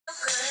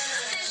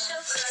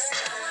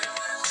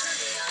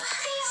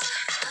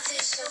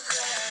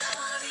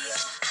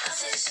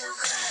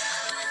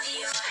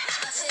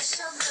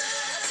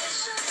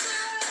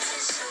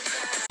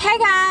Hey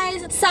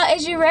guys, so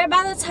as you read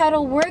by the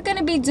title, we're going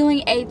to be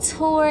doing a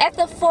tour at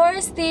the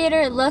Forest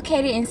Theater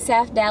located in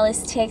South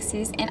Dallas,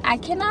 Texas, and I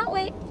cannot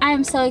wait. I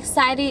am so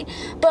excited.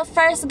 But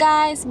first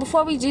guys,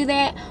 before we do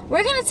that,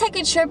 we're going to take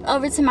a trip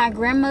over to my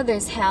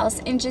grandmother's house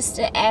and just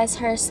to ask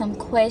her some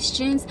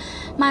questions.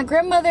 My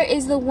grandmother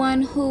is the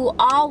one who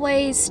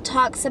always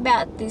talks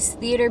about this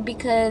theater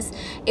because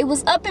it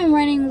was up and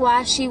running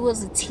while she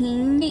was a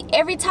teen.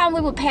 Every time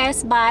we would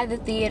pass by the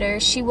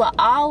theater, she would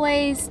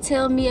always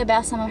tell me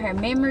about some of her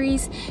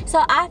memories.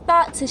 So I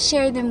thought to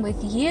share them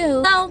with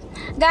you. So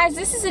guys,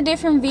 this is a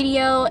different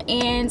video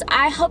and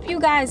I hope you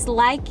guys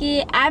like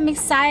it. I'm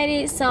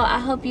excited, so I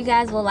hope you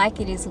guys will like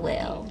it as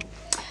well.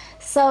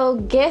 So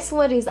guess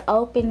what is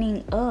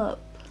opening up?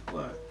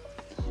 What?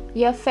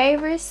 Your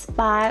favorite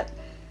spot,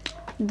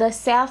 the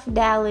South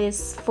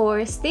Dallas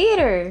Forest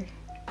Theater.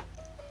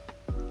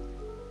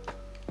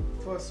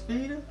 Forest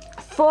Theater?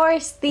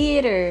 Forest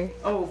Theater.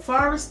 Oh,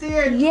 Forest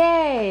Theater?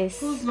 Yes.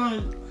 Who's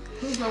opening?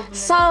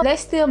 So they're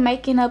still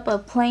making up a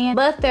plan,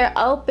 but they're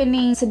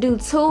opening to do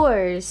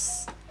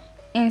tours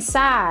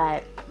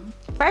inside.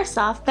 First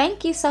off,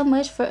 thank you so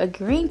much for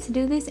agreeing to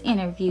do this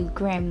interview,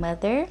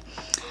 grandmother.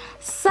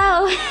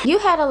 So you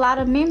had a lot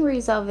of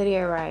memories over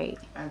there, right?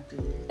 I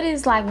did. What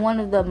is like one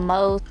of the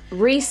most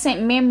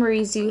recent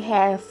memories you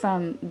have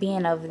from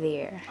being over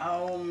there?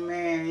 Oh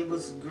man, it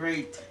was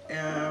great.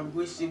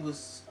 Wish it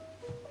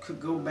could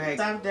go back.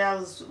 South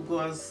Dallas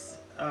was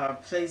a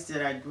place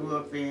that I grew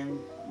up in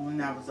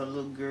when I was a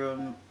little girl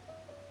and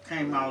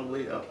came all the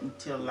way up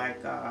until like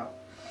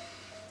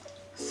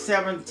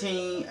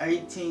 17,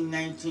 18,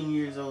 19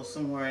 years old,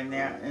 somewhere in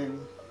there, and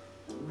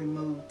we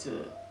moved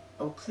to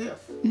Oak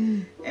Cliff.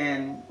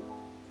 And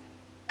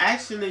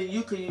actually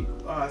you could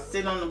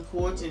sit on the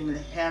porch and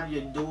have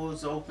your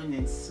doors open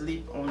and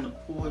sleep on the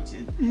porch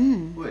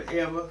and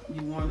whatever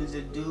you wanted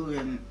to do,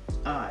 and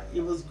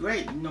it was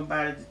great.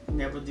 Nobody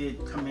never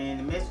did come in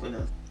and mess with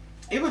us.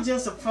 It was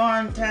just a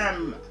fun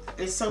time.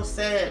 It's so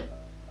sad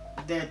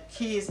that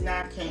kids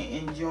now can't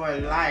enjoy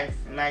life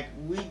like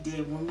we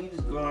did when we was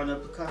growing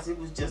up, because it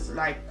was just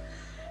like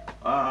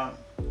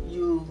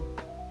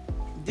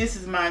this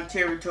is my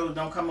territory,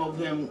 don't come over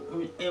here,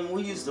 and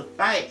we used to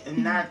fight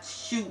and not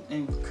shoot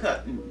and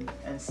cut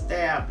and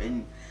stab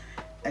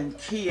and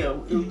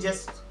kill. It was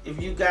just, if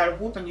you got a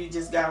whooping, you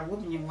just got a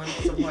whooping, you went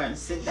somewhere and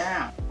sit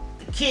down.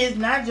 The kids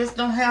now just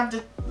don't have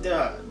the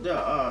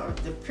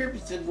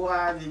purpose to go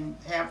out and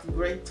have a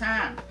great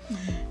time.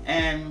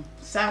 And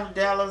South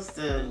Dallas,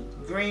 the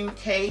Green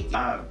Cake,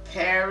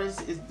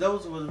 Paris,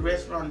 those were the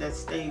restaurants that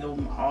stayed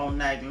open all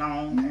night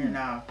long.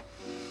 And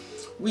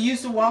we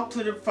used to walk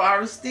to the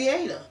Forest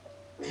Theater.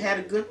 Had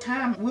a good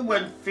time. We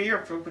wasn't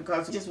fearful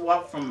because we just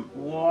walked from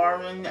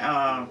Warren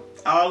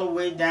all the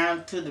way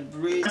down to the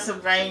bridge,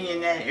 Pennsylvania,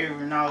 in that area,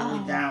 and all the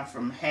way down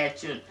from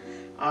Hatchet,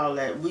 all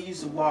that. We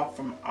used to walk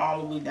from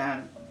all the way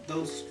down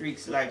those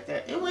streets like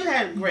that. And we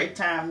had a great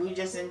time. We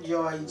just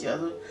enjoyed each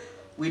other.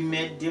 We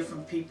met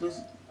different people,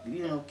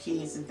 you know,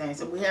 kids and things.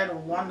 So we had a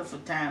wonderful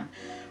time.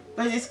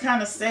 But it's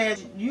kind of sad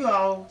you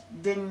all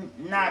did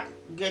not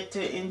get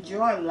to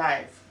enjoy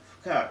life.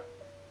 Because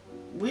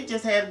we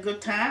just had a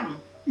good time.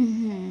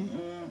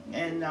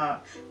 And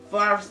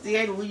Forest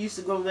Theater, we used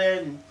to go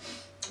there and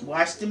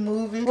watch the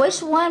movie.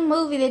 Which one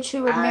movie that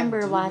you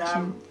remember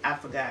watching? I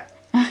forgot.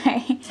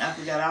 I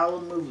forgot all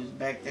the movies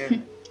back there,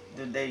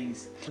 the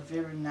days.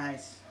 They're very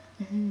nice.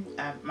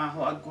 My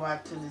heart go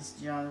out to this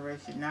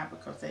generation now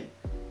because they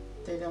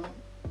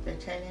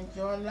can't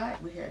enjoy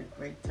life. We had a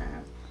great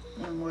time.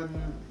 It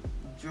wasn't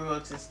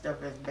drugs and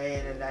stuff as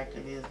bad like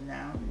it is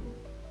now.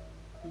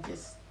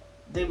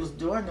 They was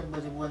doing it,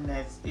 but it wasn't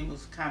it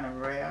was kind of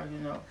rare, you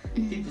know.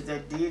 People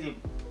that did it,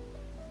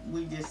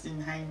 we just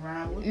didn't hang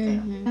around with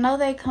them. I know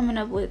they're coming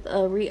up with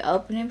a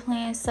reopening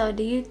plan, so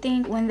do you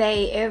think when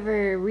they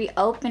ever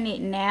reopen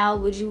it now,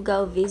 would you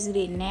go visit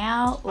it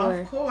now? Or?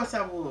 Of course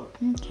I would.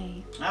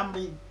 Okay. I'd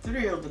be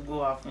thrilled to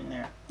go off in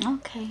there.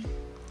 Okay.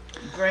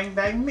 Bring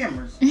back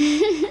memories.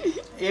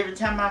 Every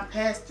time I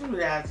pass through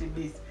that,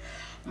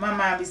 my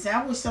mind be saying,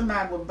 I wish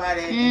somebody would buy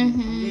that and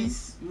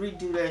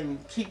redo that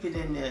and keep it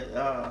in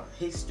the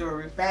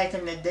history. Back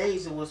in the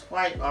days, it was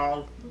white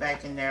all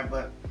back in there,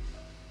 but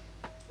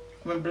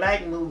when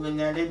black moved in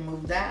there, they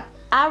moved out.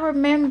 I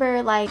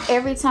remember, like,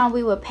 every time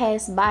we would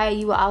pass by,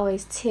 you would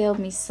always tell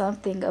me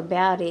something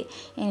about it,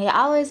 and it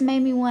always made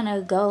me want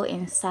to go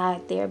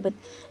inside there, but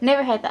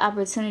never had the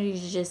opportunity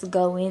to just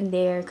go in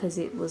there because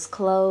it was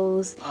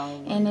closed.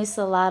 And it's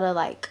a lot of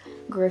like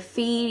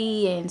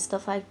graffiti and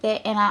stuff like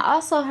that. And I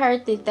also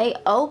heard that they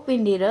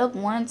opened it up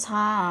one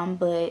time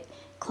but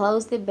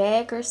closed it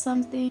back or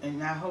something.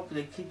 And I hope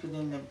they keep it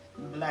in the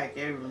black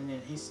area in the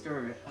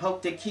history. I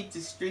hope they keep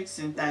the streets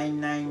and things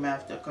named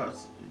after,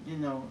 because you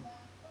know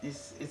it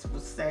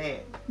was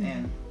sad.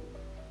 And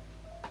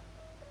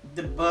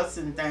the bus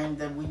and things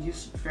that we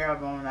used to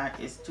travel on,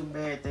 it's too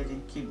bad they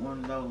didn't keep one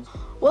of those.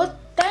 Well,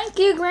 thank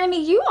you,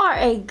 Granny. You are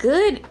a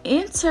good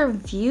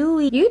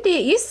interviewee.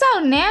 You so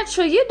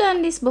natural. You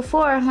done this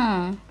before,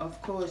 huh?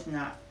 Of course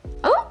not.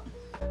 Oh,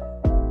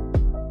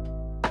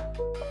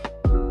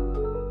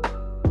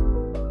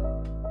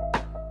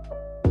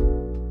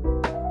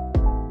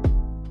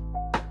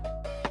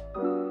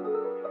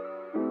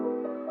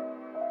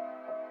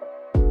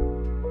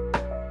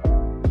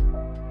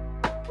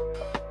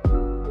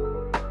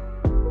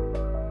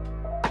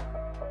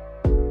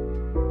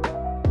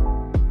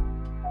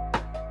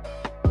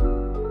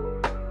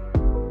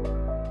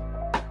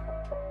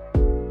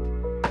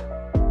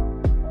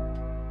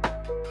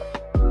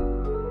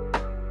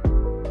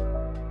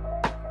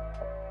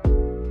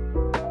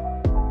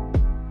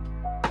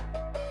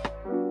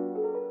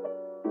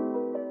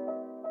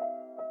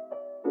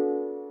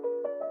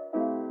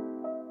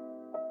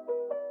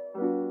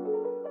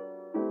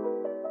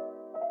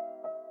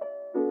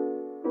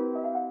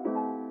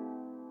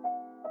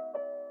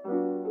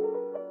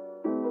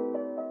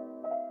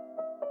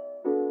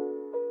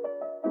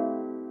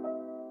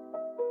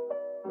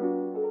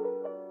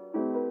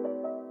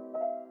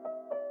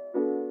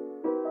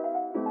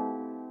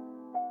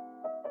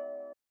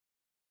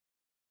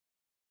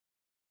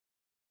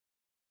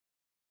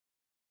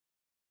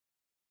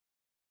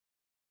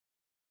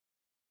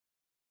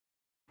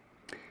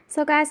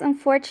 So guys,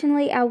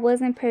 unfortunately, I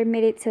wasn't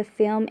permitted to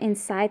film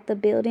inside the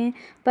building,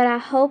 but I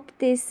hope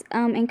this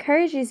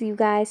encourages you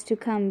guys to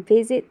come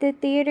visit the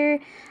theater.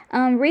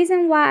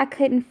 Reason why I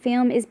couldn't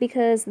film is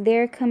because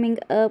they're coming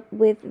up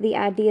with the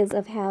ideas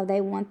of how they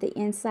want the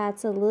inside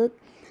to look.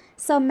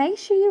 So make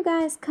sure you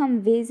guys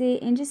come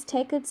visit and just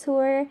take a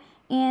tour,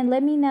 and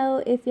let me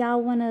know if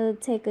y'all want to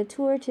take a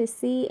tour to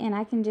see, and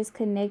I can just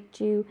connect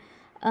you.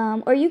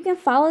 Or you can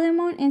follow them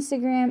on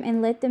Instagram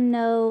and let them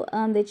know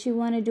that you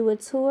want to do a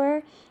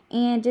tour,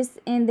 and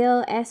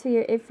they'll ask for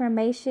your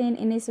information,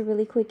 and it's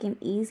really quick and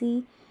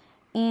easy.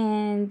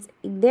 And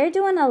they're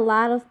doing a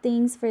lot of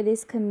things for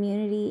this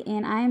community,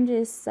 and I'm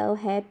just so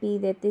happy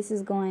that this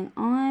is going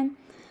on.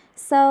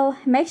 So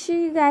make sure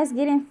you guys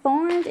get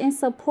informed and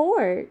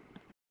support.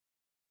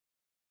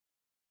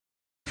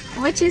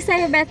 What you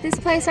say about this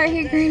place right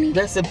here, Granny?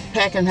 That's a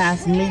packing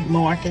house meat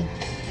market.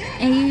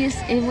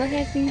 And what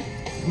happened?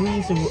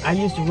 I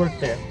used to work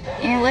there.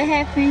 And what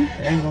happened?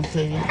 I ain't gonna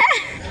tell you.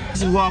 I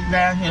used to walk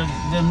down here,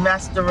 the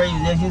masquerade,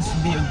 there used to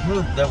be a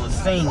group that was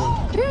singing.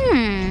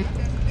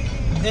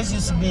 This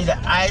used to be the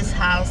Ice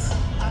House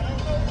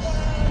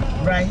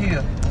right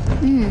here.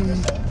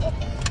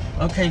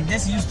 Okay,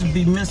 this used to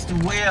be Mr.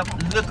 Webb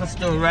liquor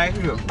store right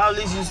here. All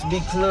these used to be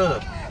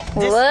club.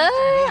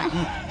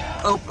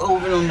 Up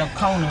over on the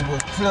corner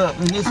was club,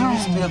 and this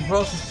used to be a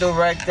grocery store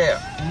right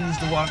there. You used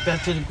to walk down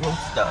to the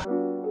grocery store.